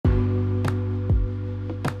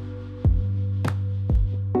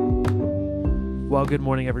Well, good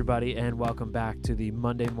morning, everybody, and welcome back to the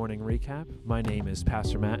Monday Morning Recap. My name is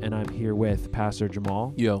Pastor Matt, and I'm here with Pastor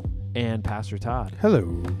Jamal. Yo. And Pastor Todd. Hello.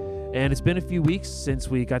 And it's been a few weeks since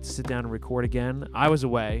we got to sit down and record again. I was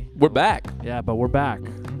away. We're back. Yeah, but we're back.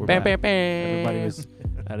 We're back. Bam. Everybody was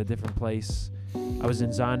at a different place. I was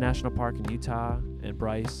in Zion National Park in Utah and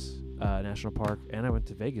Bryce National Park, and I went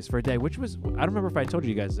to Vegas for a day, which was, I don't remember if I told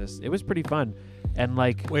you guys this. It was pretty fun. And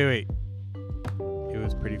like... Wait. It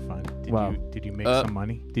was pretty fun. Did you make some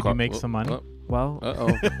money? Did you make some money? Well...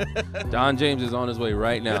 Uh-oh. Don James is on his way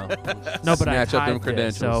right now. No, but I Snatch up them tithed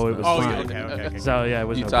credentials. So it was fine. Okay. So yeah, it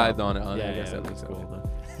was You no tithed problem. on it. Yeah, I guess yeah, that it makes was sense.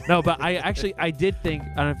 cool. No, but I did think, I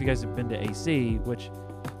don't know if you guys have been to AC, which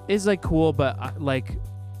is like cool, but like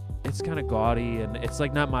it's kind of gaudy and it's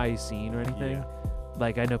like not my scene or anything. Yeah.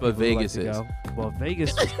 Like I know But people who Vegas like to is. go. Well,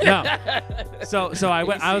 Vegas, no. So I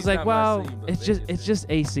went. I was AC's like, not my well, scene, but it's Vegas just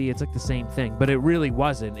AC. It's like the same thing, but it really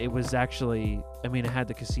wasn't. It was actually. I mean, it had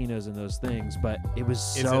the casinos and those things, but it was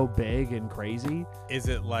so big and crazy. Is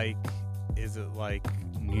it like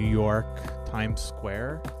New York Times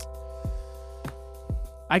Square?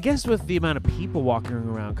 I guess with the amount of people walking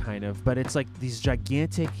around, kind of, but it's like these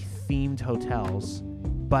gigantic themed hotels,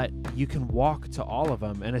 but you can walk to all of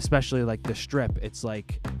them, and especially like the Strip, it's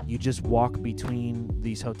like you just walk between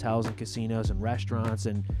these hotels and casinos and restaurants,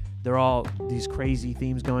 and they're all these crazy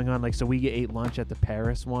themes going on. Like, so we ate lunch at the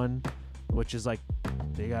Paris one, which is like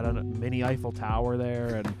they got a mini Eiffel Tower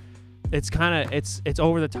there, and it's kind of it's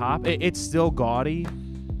over the top. It's still gaudy,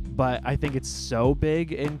 but I think it's so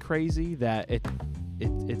big and crazy that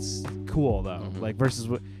it's cool though. Mhm. Like versus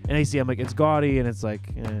what in AC, I'm like it's gaudy and it's like,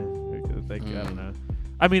 I don't know.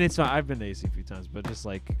 I mean, it's not. I've been to AC a few times, but just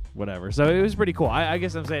like whatever. So it was pretty cool. I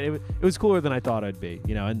guess I'm saying it was cooler than I thought it'd be.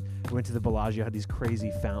 You know, and we went to the Bellagio, had these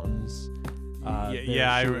crazy fountains.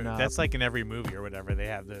 That's like in every movie or whatever. They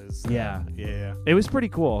have those. Yeah. Yeah. It was pretty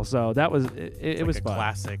cool. So that was it. It Like was a fun.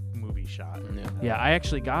 classic movie shot. Yeah. Yeah, I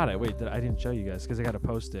actually got it. Wait, I didn't show you guys because I got to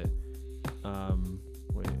post it.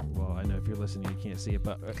 Well, I know if you're listening, you can't see it,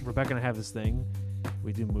 but Rebecca and I have this thing.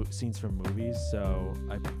 We do scenes from movies, so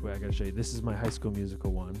I got to show you. This is my High School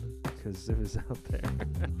Musical one because it was out there.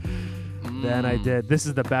 Then I did. This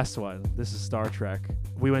is the best one. This is Star Trek.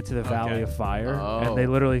 We went to the Valley of Fire, and they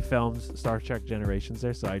literally filmed Star Trek Generations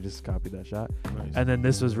there, so I just copied that shot. Nice. And then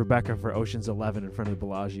this was Rebecca for Ocean's 11 in front of the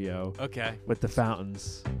Bellagio Okay. with the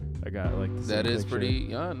fountains. I got like the That same is picture. pretty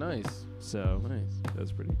nice. So Nice. that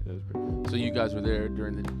was pretty cool. So you guys were there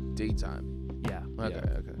during the daytime. Yeah. Okay,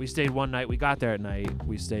 yeah. okay. We stayed one night. We got there at night.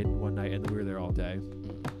 We stayed one night, and then we were there all day.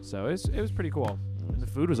 So it was pretty cool. And the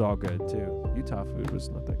food was all good too. Utah food was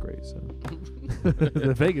not that great, so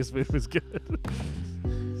the Vegas food was good.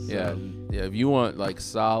 Yeah. If you want like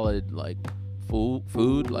solid like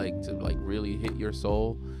food like to like really hit your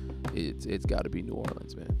soul, it's got to be New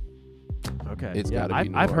Orleans, man. Okay. It's gotta be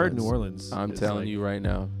New I've heard New Orleans. Orleans. I'm is telling like- you right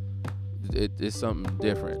now, it's something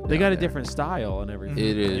different. They down got a there. different style and everything.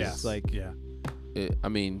 It is. Yes. It's like Yeah. I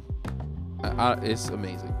mean, it's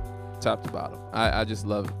amazing, top to bottom. I just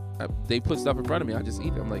love it. They put stuff in front of me. I just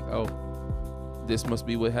eat it. I'm like, oh, this must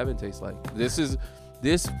be what heaven tastes like.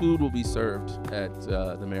 This food will be served at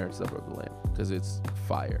the Marriage Supper of the Lamb because it's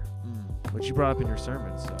fire. which you brought up in your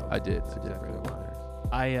sermon. So I did. That's I did exactly bring it what up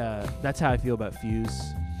I there. that's how I feel about Fuse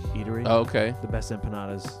Eatery. Oh, okay. The best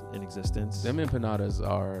empanadas in existence. Them empanadas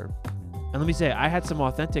are. And let me say, I had some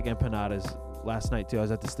authentic empanadas last night too. I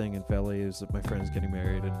was at this thing in Philly. It was my friend's getting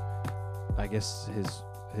married, and I guess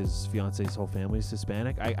his fiance's whole family's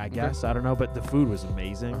Hispanic. I guess I don't know, but the food was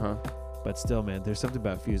amazing. But still, man, there's something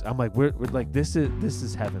about Fuse. I'm like, we're like this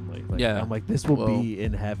is heavenly. Like, Yeah. I'm like, this will be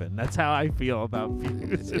in heaven. That's how I feel about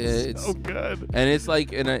Fuse. It's so good. And it's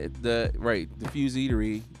like the Fuse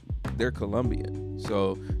Eatery, they're Colombian,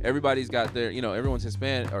 so everybody's got their, everyone's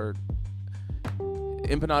Hispanic, or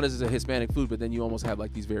empanadas is a Hispanic food, but then you almost have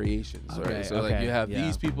like these variations, right? So like you have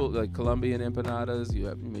these people like Colombian empanadas, you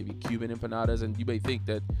have maybe Cuban empanadas, and you may think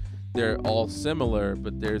that they're all similar,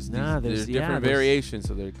 but there's different variations,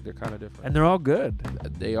 so they're kind of different. And they're all good.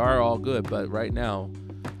 They are all good, but right now,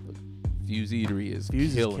 Fuse Eatery is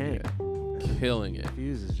killing it.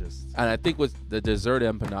 Fuse is just. And I think with the dessert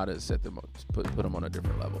empanadas set them up, put them on a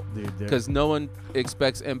different level. Dude, Because no one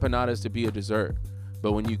expects empanadas to be a dessert,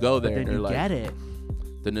 but when you go there, then they're you like, get it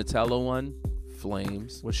the Nutella one,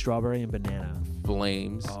 flames, with strawberry and banana.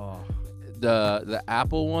 flames. Oh, The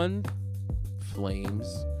apple one, flames.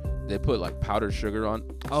 They put like powdered sugar on.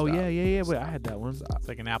 oh Stop. yeah. Wait, I had that one. It's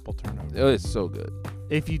like an apple turnover. Oh, it's so good.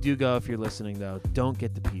 If you do go, if you're listening though, don't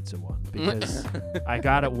get the pizza one because I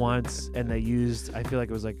got it once and they used. I feel like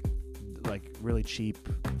it was like like really cheap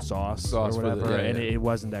sauce or whatever, and it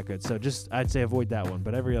wasn't that good. So I'd say avoid that one.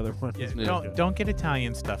 But every other one, don't get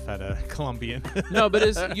Italian stuff at a Colombian. No, but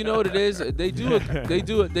it's you know what it is. They do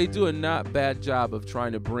a not bad job of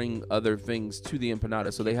trying to bring other things to the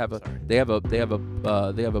empanada. So they have a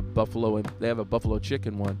buffalo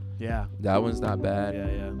chicken one. Yeah, that one's not bad.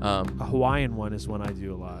 Yeah. A Hawaiian one is one I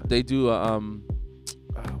do a lot. They do the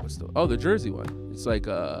Jersey one. It's like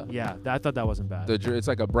I thought that wasn't bad. It's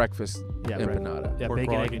like a breakfast empanada. Yeah,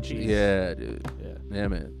 bacon, egg, and cheese. Yeah, dude. Yeah,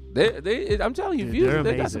 man. I'm telling you, dude,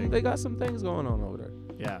 they got some things going on over there.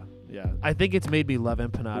 Yeah. I think it's made me love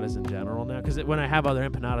empanadas in general now. Because when I have other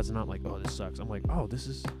empanadas and I'm like, oh, this sucks. I'm like, oh, this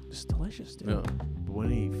is delicious, dude. Yeah. But when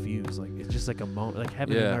they fuse, like it's just like a moment, like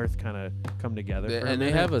heaven and earth kind of come together. And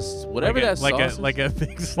they have whatever that sauce is. Like a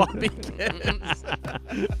big sloppy kid.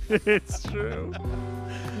 It's true.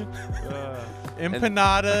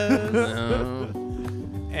 Empanadas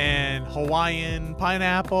and Hawaiian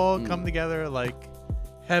pineapple come together like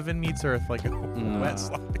heaven meets earth, like a wet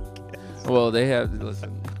sloppy kid. Well, they have.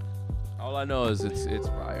 Listen, all I know is it's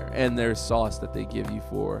fire, and their sauce that they give you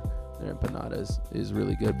for their empanadas is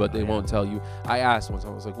really good, but they won't tell you. I asked once, I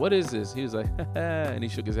was like, "What is this?" He was like, and he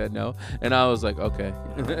shook his head no, and I was like, "Okay,"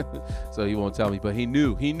 so he won't tell me, but he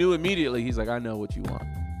knew immediately. He's like, "I know what you want.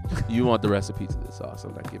 You want the recipe to the sauce.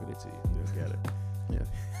 I'm not giving it to you. You don't get it." Yeah.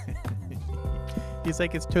 He's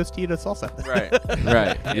like, "It's Tostito salsa."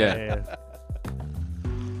 Right. Yeah.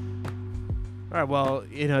 All right, well,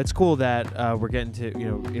 it's cool that we're getting to,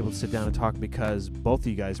 able to sit down and talk because both of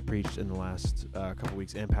you guys preached in the last couple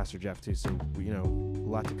weeks, and Pastor Jeff too. So, a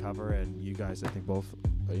lot to cover, and you guys, I think, both,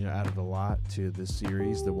 added a lot to this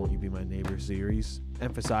series, the Won't You Be My Neighbor series,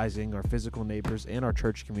 emphasizing our physical neighbors and our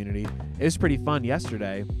church community. It was pretty fun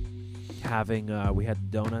yesterday we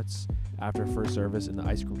had donuts after first service and the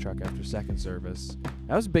ice cream truck after second service.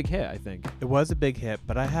 That was a big hit, I think. It was a big hit,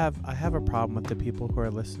 but I have a problem with the people who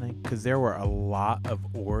are listening because there were a lot of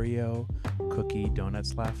Oreo cookie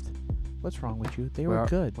donuts left. What's wrong with you? They were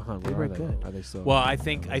good. They were good. Are they still? Well, I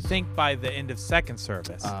think by the end of second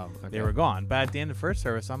service, they were gone. But at the end of first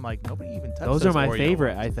service, I'm like, nobody even touched those. Those are my Oreo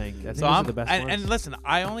favorite. ones. I think those are the best ones. And listen,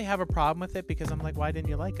 I only have a problem with it because I'm like, why didn't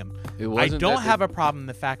you like them? I don't have a problem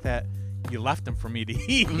with the fact that you left them for me to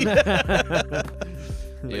eat. No,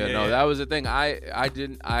 that was the thing. I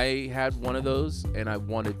didn't. I had one of those and I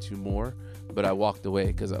wanted two more, but I walked away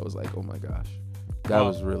because I was like, oh my gosh, that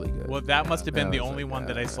was really good. Well, that must have been the only one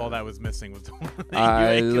that I saw that was missing. Was the one that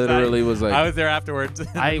I literally was like, I was there afterwards.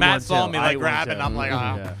 Matt saw me like grabbing. I'm like,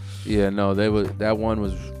 ah. Yeah, no, that one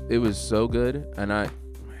was. It was so good, and that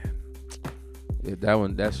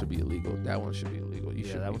should be illegal. That one should be illegal.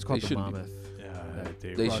 That one's called the Mammoth.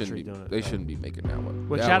 They shouldn't be making that one.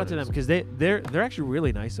 Well, shout out to them because they're actually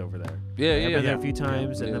really nice over there. Yeah. I've been there a few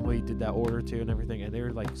times, and then we did that order too and everything, and they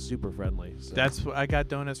were like super friendly. So. That's I got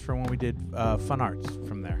donuts for when we did Fun Arts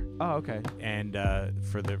from there. Oh, okay. And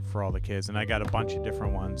for all the kids, and I got a bunch of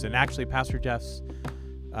different ones. And actually, Pastor Jeff's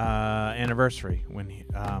anniversary when he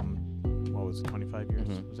what was it, 25 years?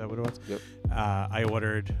 Mm-hmm. Was that what it was? Yep. I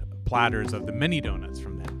ordered platters of the mini donuts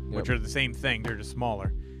from them, which are the same thing. They're just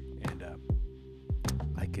smaller.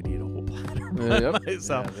 I could eat a whole platter by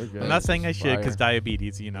myself. I'm not saying I should because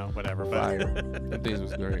diabetes, whatever. But that thing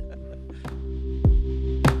was great.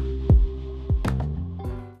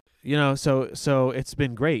 So it's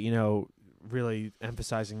been great, really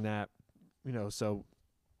emphasizing that, so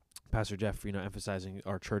Pastor Jeff, emphasizing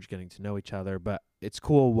our church getting to know each other. But it's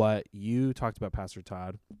cool what you talked about, Pastor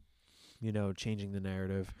Todd, changing the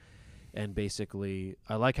narrative. And basically,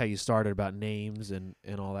 I like how you started about names and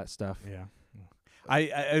all that stuff. Yeah.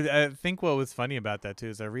 I think what was funny about that too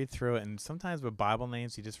is I read through it, and sometimes with Bible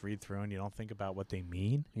names you just read through and you don't think about what they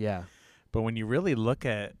mean. Yeah. But when you really look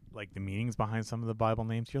at like the meanings behind some of the Bible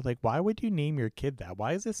names, you're like, why would you name your kid that?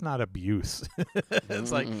 Why is this not abuse?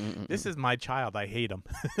 It's like, this is my child. I hate him.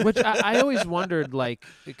 Which I always wondered, like,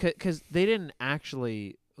 because they didn't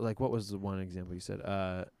actually, like, what was the one example you said?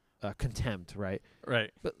 Contempt, right?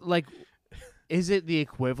 Right. But like. Is it the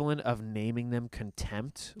equivalent of naming them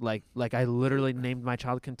Contempt? Like I literally named my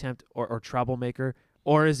child Contempt or Troublemaker?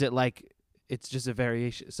 Or is it like it's just a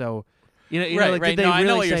variation? So, did they really I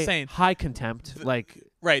know what say you're saying. High Contempt?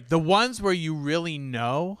 Right. The ones where you really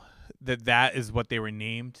know that is what they were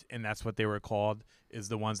named and that's what they were called is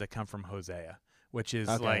the ones that come from Hosea, which is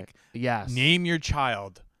name your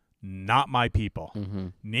child, not my people. Mm-hmm.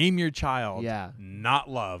 Name your child, not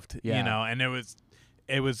loved. And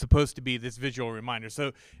it was supposed to be this visual reminder.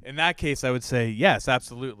 So in that case, I would say yes,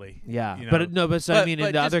 absolutely. Yeah, but in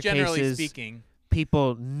the other generally cases, speaking,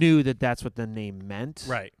 people knew that that's what the name meant.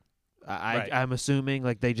 Right. I'm assuming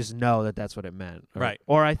like they just know that that's what it meant. Right.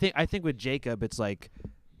 Or I think with Jacob, it's like,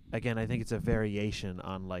 again, I think it's a variation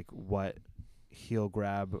on like what heel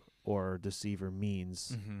grab or deceiver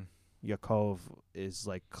means. Mm-hmm. Yaakov is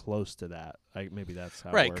like close to that. Like maybe that's how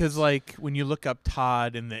it right, works. because like when you look up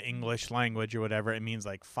Todd in the English language or whatever, it means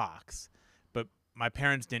like fox. But my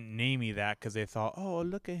parents didn't name me that because they thought, oh,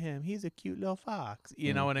 look at him, he's a cute little fox.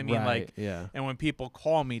 You know what I mean? Right, Like, yeah. And when people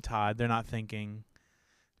call me Todd, they're not thinking,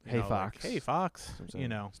 Hey, Fox. Like, hey Fox. You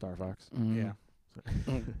know, Star Fox. yeah.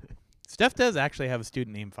 Steph does actually have a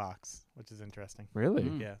student named Fox, which is interesting. Really?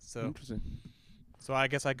 Yeah. So Interesting. So I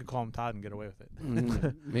guess I could call him Todd and get away with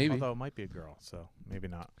it. Maybe. Although it might be a girl, so maybe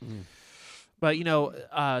not. But,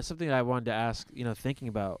 something I wanted to ask, thinking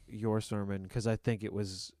about your sermon, because I think it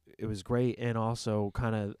was great, and also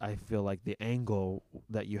kind of I feel like the angle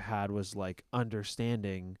that you had was like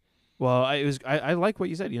understanding. Well, I like what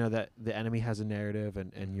you said, that the enemy has a narrative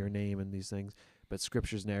and your name and these things, but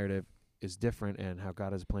Scripture's narrative is different, and how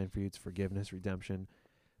God has a plan for you. It's forgiveness, redemption.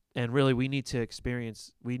 And really we need to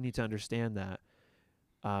understand that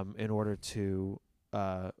in order to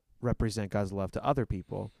represent God's love to other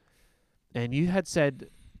people. And you had said,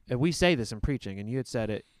 and we say this in preaching, and you had said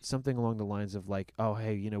it something along the lines of like, oh,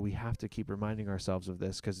 hey, we have to keep reminding ourselves of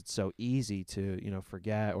this because it's so easy to,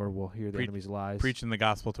 forget, or we'll hear the enemy's lies. Preaching the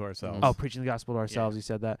gospel to ourselves. Oh, preaching the gospel to ourselves. Yeah. You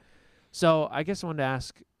said that. So I guess I wanted to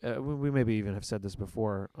ask, we maybe even have said this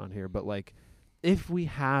before on here, but like, if we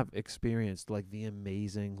have experienced like the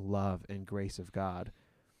amazing love and grace of God,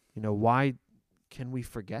 why can we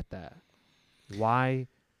forget that? Why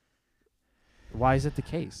is it the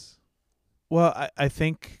case? Well, I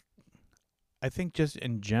think just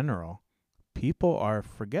in general, people are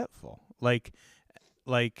forgetful. Like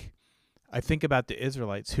I think about the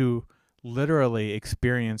Israelites who literally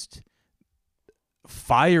experienced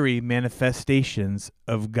fiery manifestations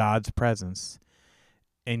of God's presence.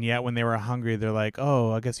 And yet when they were hungry, they're like,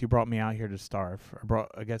 oh, I guess you brought me out here to starve.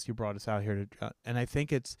 I guess you brought us out here to... And I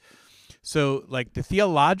think it's... So, like, the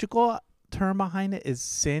theological term behind it is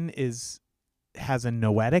sin has a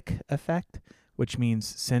noetic effect, which means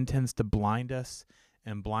sin tends to blind us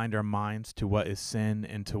and blind our minds to what is sin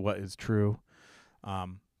and to what is true.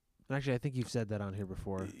 Actually, I think you've said that on here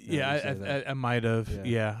before. Yeah, I might have.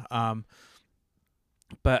 Yeah.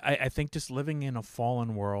 But I think just living in a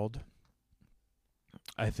fallen world,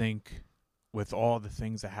 I think with all the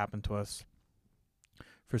things that happen to us,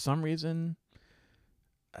 for some reason,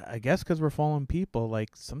 I guess because we're fallen people, like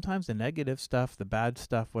sometimes the negative stuff, the bad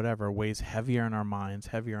stuff, whatever, weighs heavier in our minds,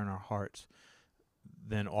 heavier in our hearts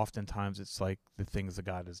than oftentimes it's like the things that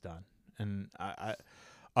God has done. And I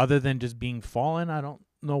other than just being fallen, I don't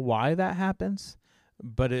know why that happens,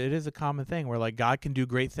 but it is a common thing where like God can do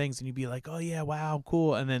great things and you'd be like, oh yeah, wow,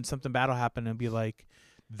 cool. And then something bad will happen and be like,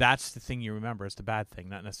 that's the thing you remember. It's the bad thing,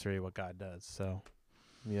 not necessarily what God does. So,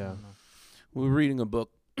 yeah. We're reading a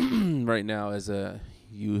book right now as a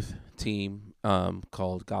youth team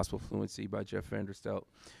called Gospel Fluency by Jeff Vanderstelt.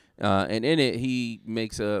 And in it, he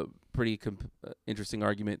makes a pretty interesting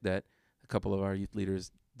argument that a couple of our youth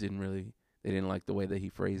leaders didn't like the way that he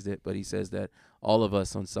phrased it. But he says that all of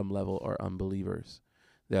us on some level are unbelievers,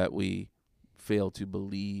 that we fail to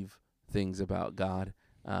believe things about God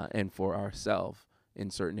and for ourselves in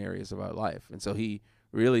certain areas of our life. And so he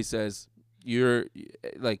really says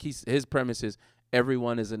his premise is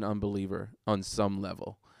everyone is an unbeliever on some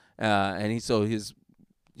level. And he's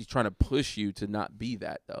trying to push you to not be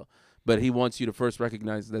that though. But he wants you to first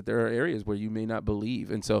recognize that there are areas where you may not believe.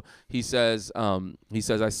 And so he says,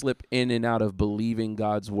 I slip in and out of believing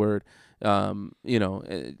God's word,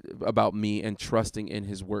 about me and trusting in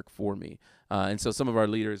his work for me. And so some of our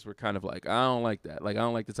leaders were kind of like, I don't like that. Like, I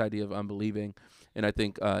don't like this idea of unbelieving. And I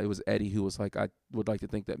think it was Eddie who was like, I would like to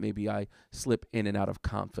think that maybe I slip in and out of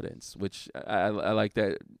confidence, which I like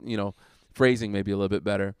that, phrasing maybe a little bit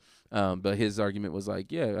better. But his argument was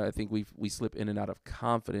like, yeah, I think we slip in and out of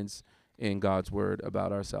confidence in God's word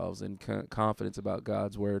about ourselves and confidence about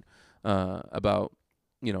God's word about,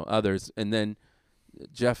 others. And then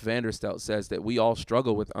Jeff Vanderstelt says that we all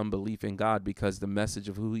struggle with unbelief in God because the message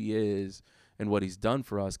of who he is and what he's done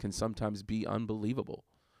for us can sometimes be unbelievable.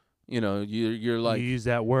 You're like, you use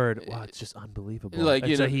that word. Wow, it's just unbelievable. Like,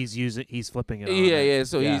 so he's flipping it. Yeah.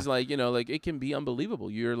 So he's like, like it can be unbelievable.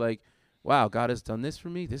 You're like, wow, God has done this for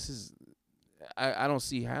me. This is, I don't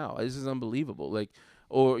see how. This is unbelievable. Like,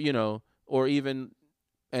 or even,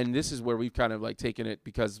 and this is where we've kind of like taken it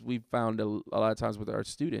because we've found a lot of times with our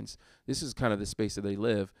students, this is kind of the space that they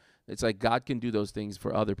live. It's like God can do those things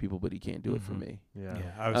for other people, but he can't do it for me. Yeah,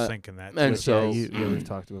 I was thinking that. And so we've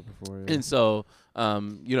talked about it before. Yeah. And so,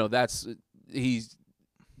 that's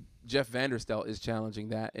Jeff Vanderstelt is challenging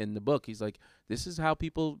that in the book. He's like, this is how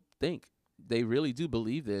people think. They really do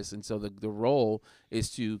believe this. And so the role is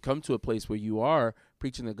to come to a place where you are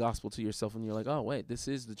preaching the gospel to yourself and you're like, oh, wait, this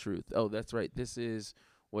is the truth. Oh, that's right. This is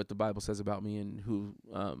what the Bible says about me and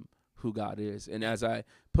who God is. And as I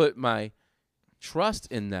put my trust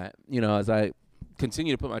in that, as I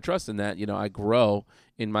continue to put my trust in that, I grow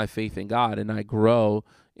in my faith in God, and I grow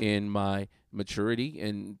in my maturity,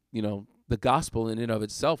 and, the gospel in and of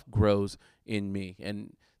itself grows in me.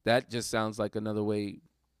 And that just sounds like another way,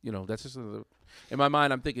 that's just another, in my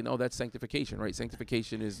mind, I'm thinking, oh, that's sanctification, right?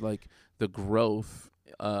 Sanctification is like the growth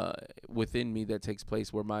within me that takes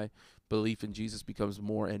place where my belief in Jesus becomes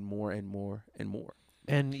more and more and more and more.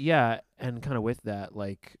 And yeah, and kind of with that,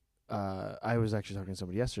 like, I was actually talking to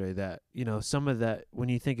somebody yesterday that, some of that, when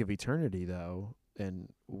you think of eternity, though, and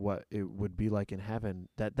what it would be like in heaven,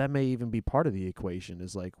 that may even be part of the equation,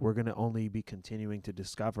 is like we're going to only be continuing to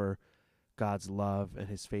discover God's love and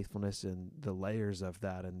his faithfulness and the layers of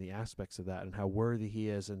that and the aspects of that and how worthy he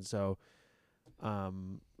is. And so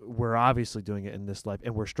we're obviously doing it in this life,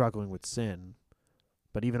 and we're struggling with sin.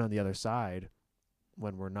 But even on the other side,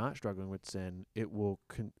 when we're not struggling with sin, it will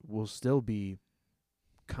still be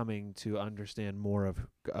coming to understand more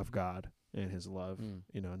of God and his love,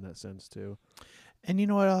 in that sense too. And you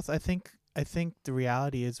know what else? I think the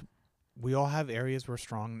reality is we all have areas we're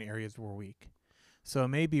strong and areas we're weak. So it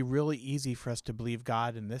may be really easy for us to believe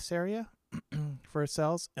God in this area for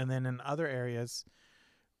ourselves, and then in other areas,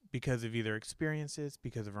 because of either experiences,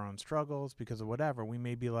 because of our own struggles, because of whatever, we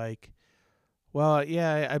may be like, well,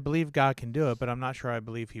 yeah, I believe God can do it, but I'm not sure I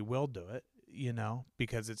believe he will do it,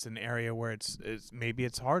 because it's an area where it's maybe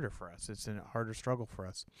it's harder for us. It's a harder struggle for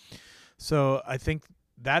us. So I think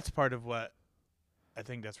that's part of what I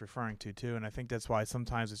think that's referring to too. And I think that's why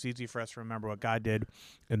sometimes it's easy for us to remember what God did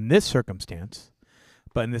in this circumstance,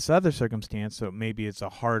 but in this other circumstance, so maybe it's a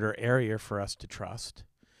harder area for us to trust.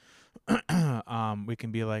 We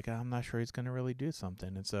can be like, I'm not sure he's going to really do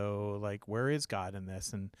something. And so like, where is God in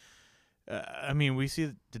this? And we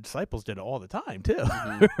see the disciples did it all the time too,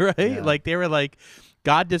 right? Yeah. Like they were like,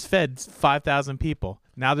 God just fed 5,000 people.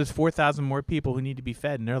 Now there's 4,000 more people who need to be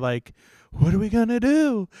fed. And they're like, what are we going to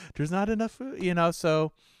do? There's not enough food,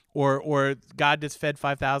 so, or God just fed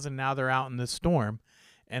 5,000. Now they're out in the storm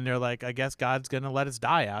and they're like, I guess God's going to let us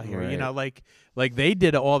die out here. Right. Like they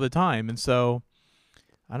did it all the time. And so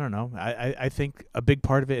I don't know. I think a big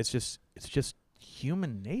part of it is it's just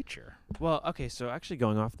human nature. Well, okay, so actually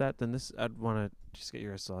going off that, then I'd want to just get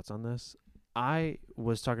your thoughts on this. I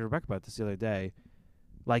was talking to Rebecca about this the other day.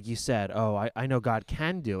 Like you said, I know God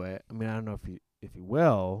can do it. I mean, I don't know if he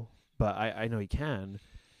will, but I know he can.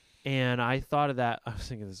 And I thought of that. I was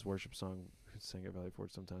thinking of this worship song, we sing at Valley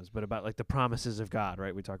Forge sometimes, but about like the promises of God,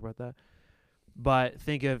 right? We talk about that. But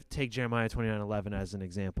take Jeremiah 29:11 as an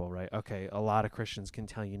example, right? Okay, a lot of Christians can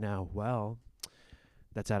tell you now, well,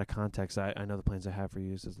 that's out of context. I know the plans I have for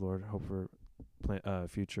you, says Lord,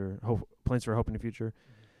 plans for hope in the future.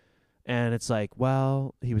 And it's like,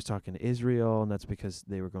 well, he was talking to Israel, and that's because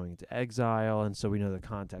they were going into exile, and so we know the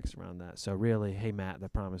context around that. So really, hey, Matt,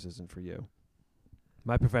 that promise isn't for you.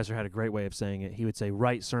 My professor had a great way of saying it. He would say,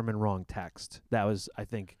 right sermon, wrong text. That was, I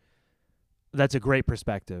think, that's a great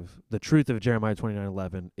perspective. The truth of Jeremiah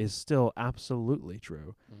 29:11 is still absolutely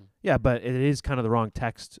true. Yeah, but it is kind of the wrong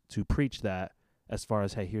text to preach that as far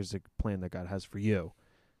as, hey, here's the plan that God has for you,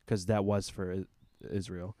 because that was for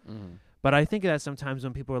Israel. But I think that sometimes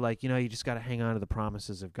when people are like, you just got to hang on to the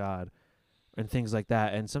promises of God and things like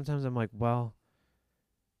that. And sometimes I'm like, well,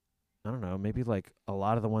 I don't know, maybe like a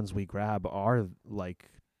lot of the ones we grab are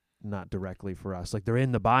like not directly for us. Like they're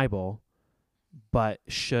in the Bible, but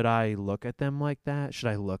should I look at them like that? Should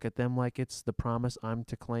I look at them like it's the promise I'm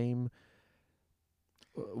to claim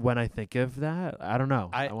when I think of that? I don't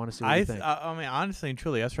know. I want to see what you think. I mean, honestly and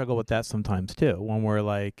truly, I struggle with that sometimes too. When we're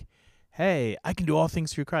like, hey, I can do all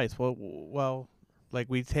things through Christ. Well, like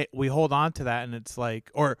we hold on to that, and it's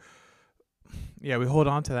like, we hold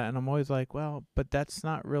on to that, and I'm always like, well, but that's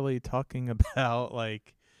not really talking about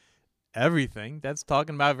like everything. That's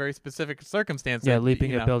talking about a very specific circumstance. Yeah,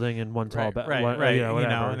 leaping a building in one tall right.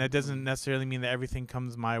 And it doesn't necessarily mean that everything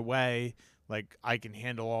comes my way. Like I can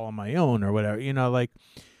handle all on my own or whatever.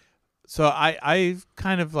 So I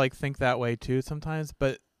kind of like think that way too sometimes,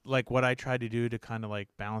 but like what I try to do to kind of like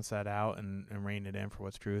balance that out and rein it in for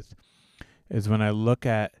what's truth is when I look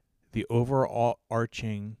at the overall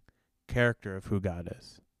arching character of who God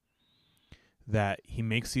is, that he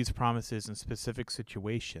makes these promises in specific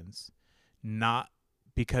situations, not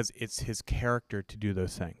because it's his character to do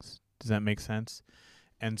those things. Does that make sense?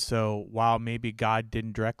 And so while maybe God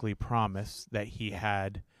didn't directly promise that he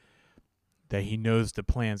had that he knows the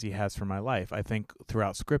plans he has for my life. I think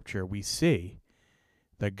throughout Scripture we see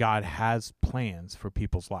that God has plans for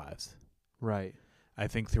people's lives. Right. I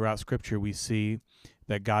think throughout Scripture we see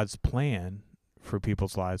that God's plan for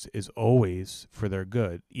people's lives is always for their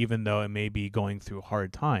good, even though it may be going through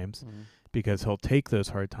hard times, because he'll take those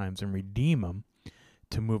hard times and redeem them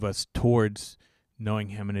to move us towards knowing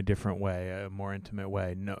him in a different way, a more intimate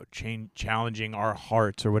way, challenging our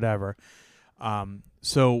hearts or whatever.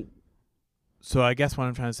 So I guess what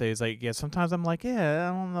I'm trying to say is, like, yeah, sometimes I'm like, yeah,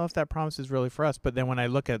 I don't know if that promise is really for us. But then when I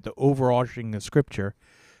look at the overarching of Scripture,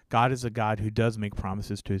 God is a God who does make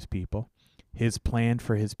promises to his people. His plan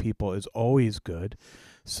for his people is always good.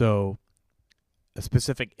 So a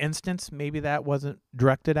specific instance, maybe that wasn't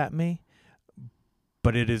directed at me,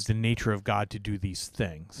 but it is the nature of God to do these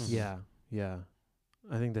things. Yeah, yeah.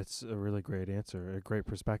 I think that's a really great answer, a great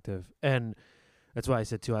perspective. And that's why I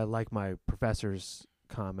said, too, I like my professor's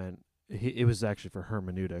comment. It was actually for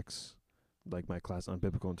hermeneutics, like my class on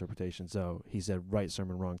biblical interpretation. So he said, right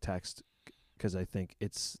sermon, wrong text, because I think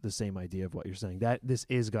it's the same idea of what you're saying. That this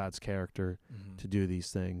is God's character to do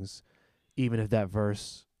these things, even if that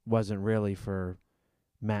verse wasn't really for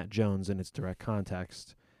Matt Jones in its direct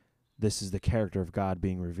context. This is the character of God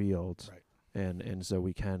being revealed, right. And so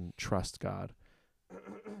we can trust God.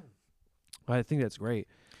 I think that's great.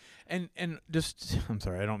 And just, I'm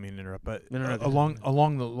sorry, I don't mean to interrupt, but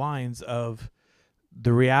along the lines of,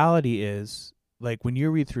 the reality is, like, when you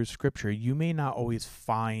read through Scripture, you may not always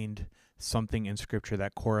find something in Scripture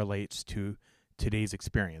that correlates to today's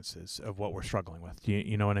experiences of what we're struggling with.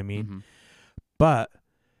 You know what I mean? Mm-hmm. But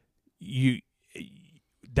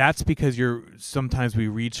that's because sometimes we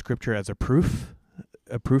read Scripture as a proof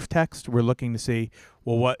text. We're looking to see,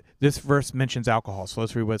 well, what this verse mentions alcohol, so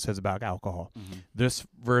let's read what it says about alcohol. Mm-hmm. This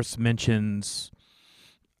verse mentions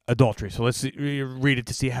adultery, so let's read it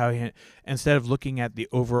to see how instead of looking at the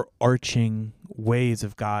overarching ways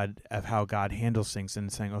of God, of how God handles things,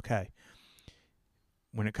 and saying, okay,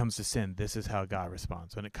 when it comes to sin, this is how God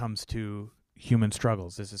responds. When it comes to human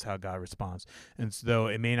struggles, this is how God responds. And so, though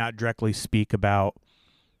it may not directly speak about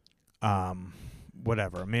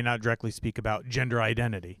whatever, it may not directly speak about gender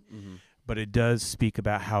identity, but it does speak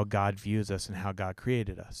about how God views us and how God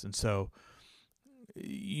created us. And so,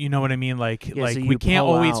 you know what I mean? Like so we can't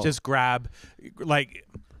always just grab, like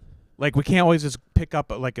we can't always just pick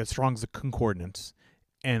up like a Strong's Concordance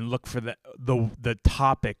and look for the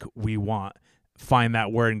topic we want, find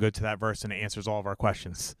that word and go to that verse, and it answers all of our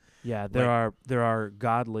questions. Yeah, there are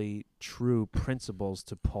godly, true principles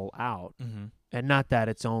to pull out. And not that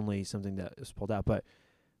it's only something that is pulled out, but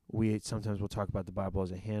sometimes we'll talk about the Bible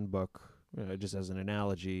as a handbook, just as an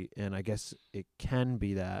analogy, and I guess it can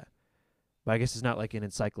be that, but I guess it's not like an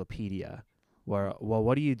encyclopedia where, well,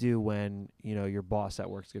 what do you do when, your boss at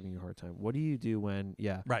work's giving you a hard time? What do you do when,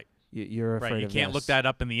 right. You're afraid right. You of can't this. look that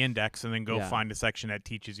up in the index and then go find a section that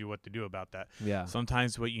teaches you what to do about that. Yeah.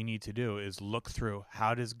 Sometimes what you need to do is look through,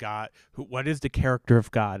 how does God, what is the character of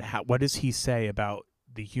God? What does he say about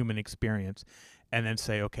the human experience? And then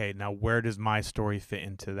say, okay, now where does my story fit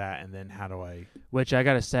into that? And then how do I... Which I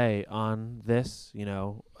got to say, on this,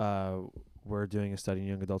 we're doing a study in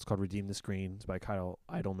young adults called Redeem the Screen. It's by Kyle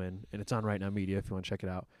Idleman, and it's on Right Now Media if you want to check it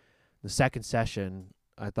out. The second session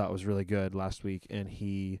I thought was really good last week, and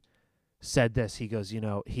he said this. He goes,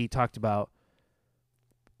 he talked about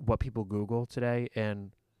what people Google today,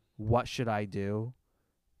 and what should I do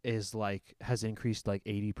has increased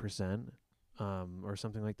 80%. Or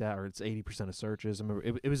something like that, or it's 80% of searches. I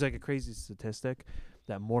remember it was like a crazy statistic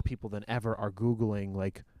that more people than ever are Googling,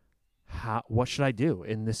 what should I do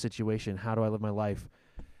in this situation? How do I live my life?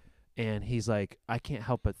 And he's like, I can't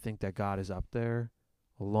help but think that God is up there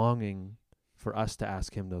longing for us to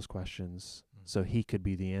ask him those questions so he could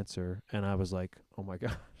be the answer. And I was like, oh my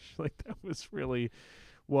gosh, that was really,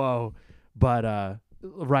 whoa. But,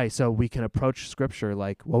 right, so we can approach Scripture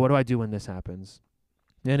well, what do I do when this happens?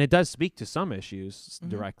 And it does speak to some issues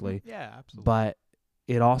directly. Yeah, absolutely. But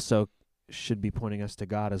it also should be pointing us to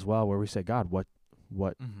God as well, where we say, God, what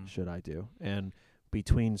should I do? And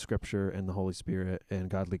between Scripture and the Holy Spirit and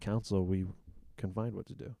godly counsel, we can find what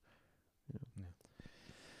to do. Yeah.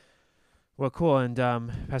 Well, cool. And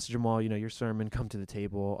Pastor Jamal, your sermon, Come to the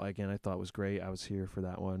Table, again, I thought was great. I was here for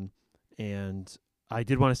that one. And I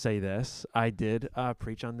did want to say this. I did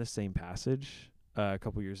preach on this same passage a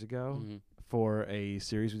couple years ago. For a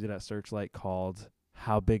series we did at Searchlight called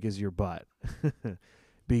How Big Is Your Butt?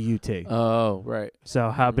 B-U-T. Oh, right. So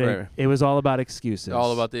how big? Right. It was all about excuses.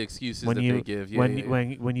 All about the excuses that they give.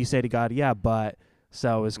 When you say to God, yeah, but,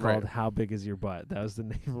 so it was called How Big Is Your Butt? That was the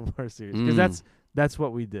name of our series. Because That's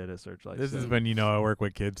what we did at Searchlight. This so. is when I work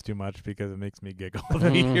with kids too much because it makes me giggle.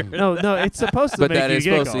 No, it's supposed to make you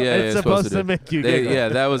giggle. It's supposed to make you giggle. Yeah,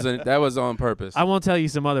 that was on purpose. I won't tell you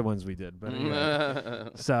some other ones we did,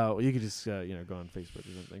 but so you could just go on Facebook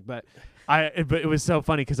or something. But it was so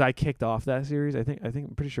funny because I kicked off that series. I think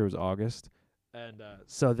I'm pretty sure it was August, and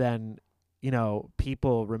so then.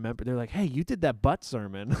 People remember. They're like, "Hey, you did that butt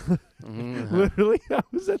sermon." Literally, I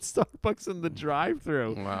was at Starbucks in the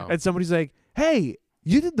drive-thru, and somebody's like, "Hey,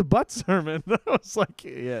 you did the butt sermon." I was like,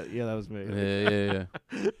 "Yeah, that was me." Yeah.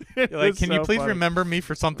 You're like, can you please remember me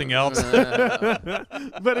for something else? But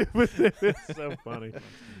it was so funny.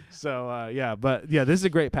 So this is a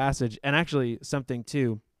great passage, and actually something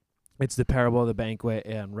too. It's the parable of the banquet,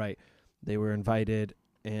 and they were invited.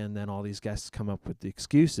 And then all these guests come up with the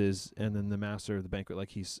excuses, and then the master of the banquet,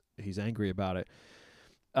 like he's angry about it.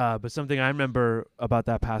 But something I remember about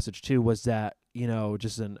that passage too was that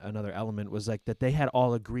just another element was like that they had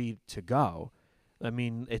all agreed to go. I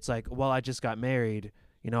mean, it's like, well, I just got married.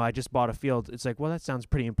 I just bought a field. It's like, well, that sounds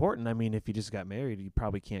pretty important. I mean, if you just got married, you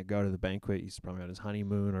probably can't go to the banquet. He's probably on his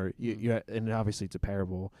honeymoon, or and obviously it's a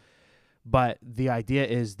parable. But the idea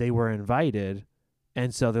is they were invited.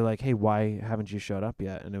 And so they're like, hey, why haven't you showed up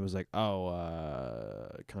yet? And it was like,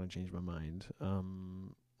 it kind of changed my mind.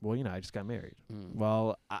 Well, I just got married.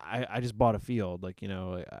 Well, I just bought a field. Like,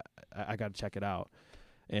 I got to check it out.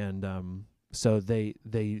 And so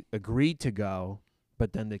they agreed to go,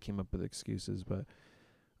 but then they came up with excuses. But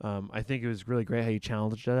I think it was really great how you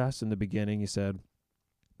challenged us in the beginning. You said,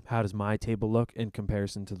 how does my table look in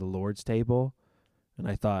comparison to the Lord's table? And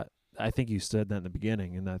I think you said that in the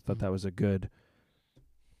beginning, and I thought that was a good...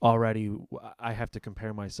 Already, I have to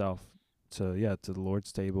compare myself to the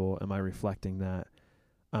Lord's table. Am I reflecting that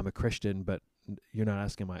I'm a Christian? But you're not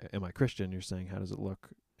asking, am I Christian? You're saying, how does it look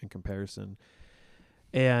in comparison?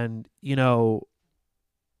 And, the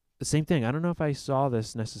same thing. I don't know if I saw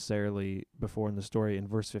this necessarily before in the story in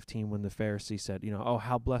verse 15 when the Pharisee said,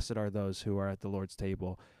 how blessed are those who are at the Lord's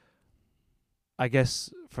table. I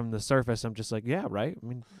guess from the surface, I'm just like, yeah, right. I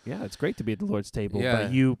mean, yeah, it's great to be at the Lord's table. Yeah.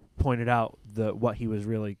 But you pointed out what he was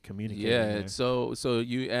really communicating. Yeah. There. So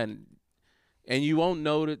you and you won't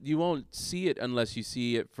know that, you won't see it unless you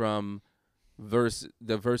see it from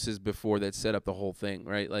the verses before that set up the whole thing,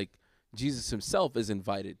 right? Like Jesus himself is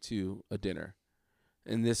invited to a dinner,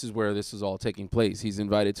 and this is where this is all taking place. He's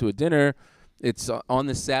invited to a dinner. It's on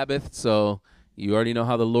the Sabbath, so. You already know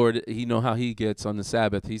how the Lord, how he gets on the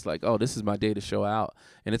Sabbath. He's like, oh, this is my day to show out.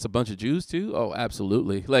 And it's a bunch of Jews too? Oh,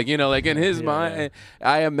 absolutely. Like, like in his mind,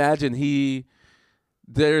 I imagine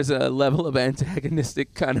there's a level of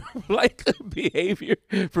antagonistic kind of like behavior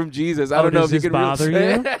from Jesus. I don't know if you can bother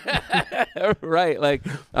you. Right. Like,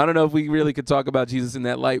 I don't know if we really could talk about Jesus in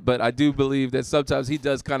that light, but I do believe that sometimes he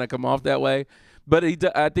does kind of come off that way. But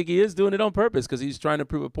I think he is doing it on purpose because he's trying to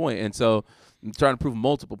prove a point. And so I'm trying to prove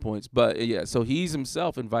multiple points. But, yeah, so he's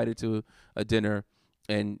himself invited to a dinner,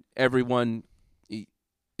 and everyone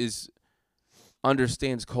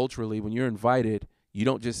understands culturally when you're invited, you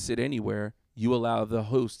don't just sit anywhere. You allow the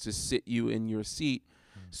host to sit you in your seat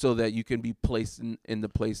so that you can be placed in the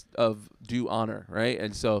place of due honor, right?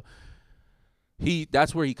 And so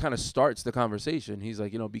that's where he kind of starts the conversation. He's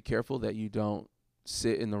like, be careful that you don't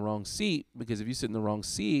sit in the wrong seat, because if you sit in the wrong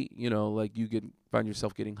seat, like you find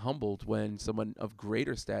yourself getting humbled when someone of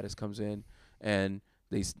greater status comes in and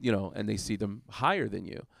they see them higher than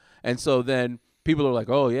you. And so then people are like,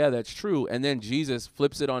 oh yeah, that's true. And then Jesus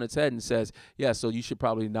flips it on its head and says, yeah, so you should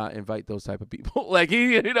probably not invite those type of people. Like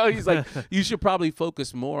he's like, you should probably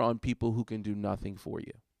focus more on people who can do nothing for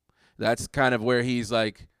you. That's kind of where he's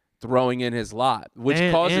like throwing in his lot, which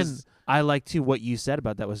causes. And I like too what you said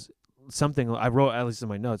about that was something I wrote, at least in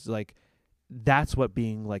my notes, like that's what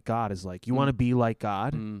being like God is like. You want to be like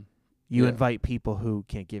God. You invite people who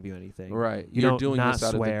can't give you anything. Right. You're don't doing not this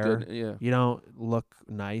swear. Out of the good, You don't look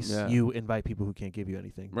nice. Yeah. You invite people who can't give you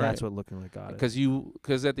anything. Right. That's what looking like God is.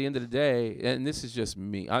 Because at the end of the day, and this is just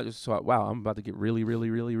me, I just thought, wow, I'm about to get really, really,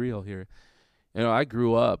 really real here. I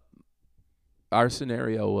grew up. Our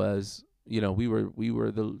scenario was, we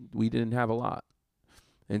didn't have a lot,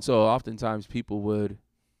 and so oftentimes people would.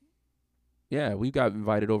 Yeah, we got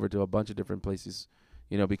invited over to a bunch of different places,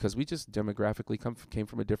 because we just demographically came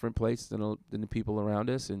from a different place than the people around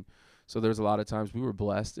us. And so there's a lot of times we were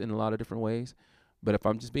blessed in a lot of different ways. But if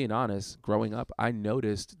I'm just being honest, growing up, I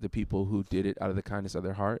noticed the people who did it out of the kindness of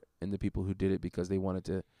their heart and the people who did it because they wanted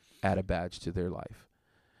to add a badge to their life.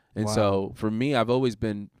 And so for me, I've always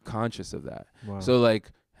been conscious of that. Wow. So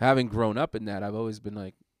like having grown up in that, I've always been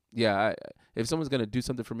like, yeah, if someone's going to do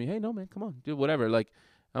something for me, hey, no, man, come on, do whatever. Like,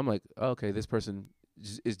 I'm like, oh, okay, this person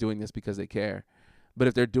is doing this because they care. But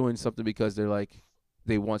if they're doing something because they're like,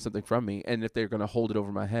 they want something from me, and if they're going to hold it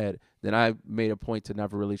over my head, then I made a point to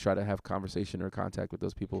never really try to have conversation or contact with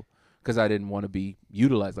those people because I didn't want to be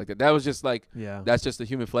utilized like that. That was just like, that's just the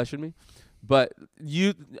human flesh in me. But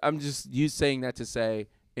I'm just saying that to say,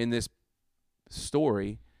 in this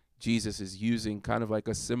story, Jesus is using kind of like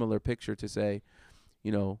a similar picture to say,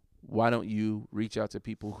 you know, why don't you reach out to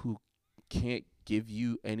people who can't give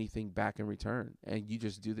you anything back in return, and you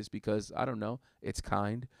just do this because, I don't know, it's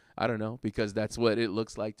kind. I don't know, because that's what it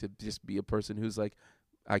looks like to just be a person who's like,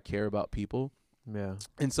 I care about people. Yeah.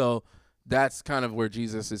 And so that's kind of where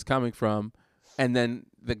Jesus is coming from. And then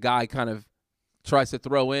the guy kind of tries to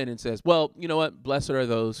throw in and says, well, you know what? Blessed are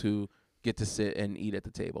those who get to sit and eat at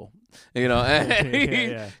the table, you know,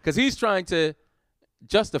 because he's trying to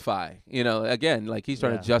justify, you know, again, like he's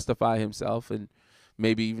trying to justify himself and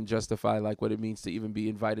maybe even justify like what it means to even be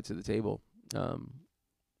invited to the table.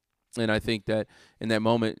 And I think that in that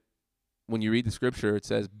moment, when you read the scripture, it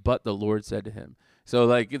says, but the Lord said to him. So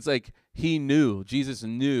like, it's like Jesus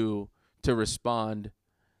knew to respond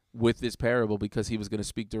with this parable because he was going to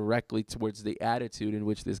speak directly towards the attitude in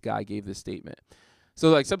which this guy gave this statement. So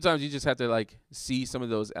like sometimes you just have to like see some of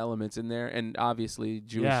those elements in there, and obviously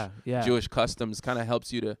Jewish customs kind of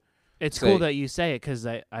helps you to. It's cool that you say it because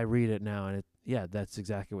I read it now, and that's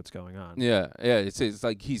exactly what's going on. Yeah. It's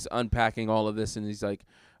like he's unpacking all of this, and he's like,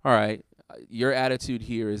 all right, your attitude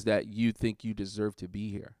here is that you think you deserve to be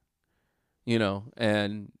here. You know,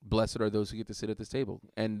 and blessed are those who get to sit at this table.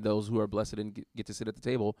 And those who are blessed and get to sit at the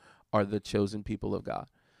table are the chosen people of God.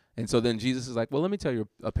 And so then Jesus is like, well, let me tell you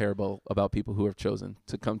a parable about people who have chosen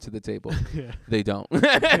to come to the table. They don't.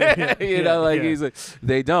 He's like,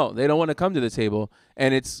 they don't want to come to the table.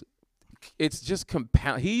 And it's just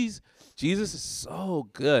compound. Jesus is so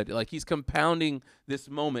good. Like he's compounding this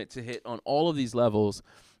moment to hit on all of these levels,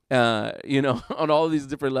 on all of these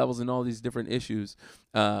different levels and all these different issues.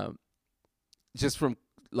 Just from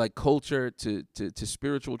like culture to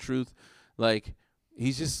spiritual truth, like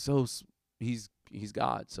he's just he's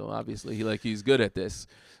God. So obviously he's good at this,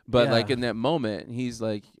 but like in that moment, he's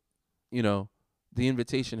like, you know, the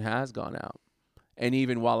invitation has gone out. And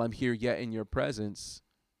even while I'm here yet in your presence,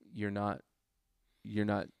 you're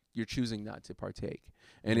choosing not to partake.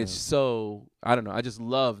 And it's so, I don't know. I just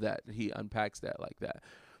love that he unpacks that like that.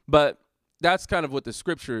 But that's kind of what the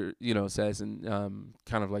scripture, you know, says, and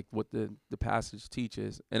kind of like what the passage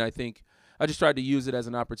teaches. And I think I just tried to use it as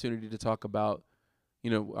an opportunity to talk about, you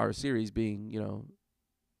know, our series being, you know,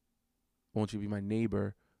 won't you be my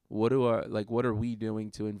neighbor? What are we doing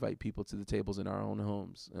to invite people to the tables in our own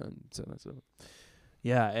homes? And so that's it.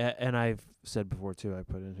 Yeah, and I've said before too, I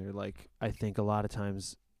put in here, like, I think a lot of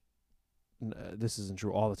times, this isn't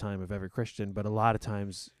true all the time of every Christian, but a lot of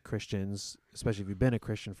times Christians, especially if you've been a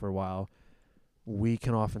Christian for a while, we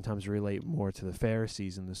can oftentimes relate more to the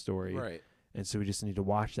Pharisees in the story. Right. And so we just need to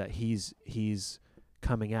watch that. He's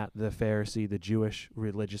coming at the Pharisee, the Jewish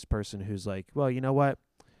religious person who's like, well, you know what?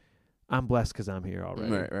 I'm blessed because I'm here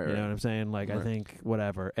already. Right, you know what I'm saying? Like, right. I think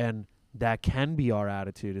whatever. And that can be our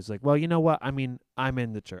attitude. Is like, well, you know what? I mean, I'm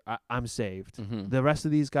in the church. I'm saved. Mm-hmm. The rest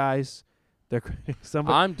of these guys, they're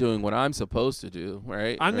I'm doing what I'm supposed to do,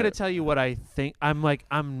 right? I'm going to tell you what I think. I'm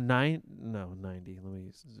 90. Let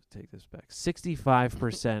me take this back.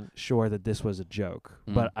 65% sure that this was a joke,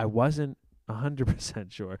 but I wasn't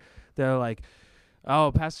 100% sure. They're like,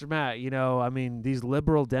 oh, Pastor Matt, you know, I mean, these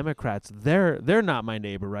liberal Democrats, they're not my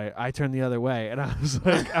neighbor, right? I turn the other way. And I was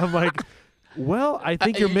like, well, I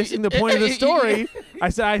think you're missing the point of the story. I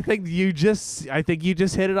said, I think you just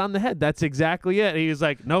hit it on the head. That's exactly it. And he was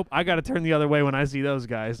like, nope, I got to turn the other way when I see those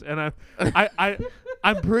guys. And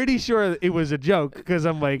I'm pretty sure it was a joke because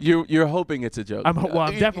I'm like, you're hoping it's a joke. I'm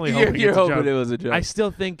definitely hoping you're it's a hoping joke. It was a joke. I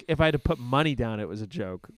still think if I had to put money down, it was a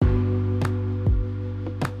joke.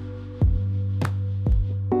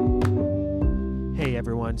 Hey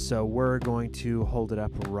everyone, so we're going to hold it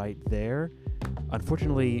up right there.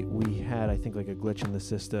 Unfortunately, we had, I think, like a glitch in the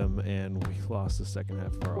system, and we lost the second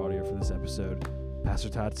half of our audio for this episode. Pastor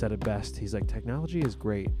Todd said it best. He's like, technology is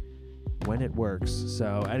great when it works.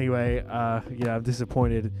 So anyway, I'm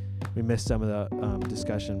disappointed we missed some of the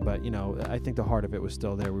discussion, but, you know, I think the heart of it was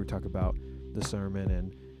still there. We were talking about the sermon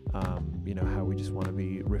and, how we just want to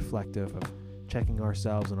be reflective of checking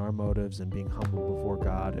ourselves and our motives and being humble before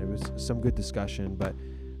God. It was some good discussion, but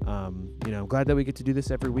I'm glad that we get to do this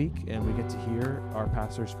every week and we get to hear our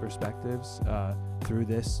pastor's perspectives through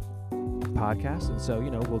this podcast. And so,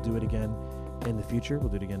 we'll do it again in the future. We'll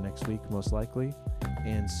do it again next week, most likely.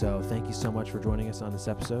 And so thank you so much for joining us on this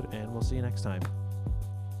episode, and we'll see you next time.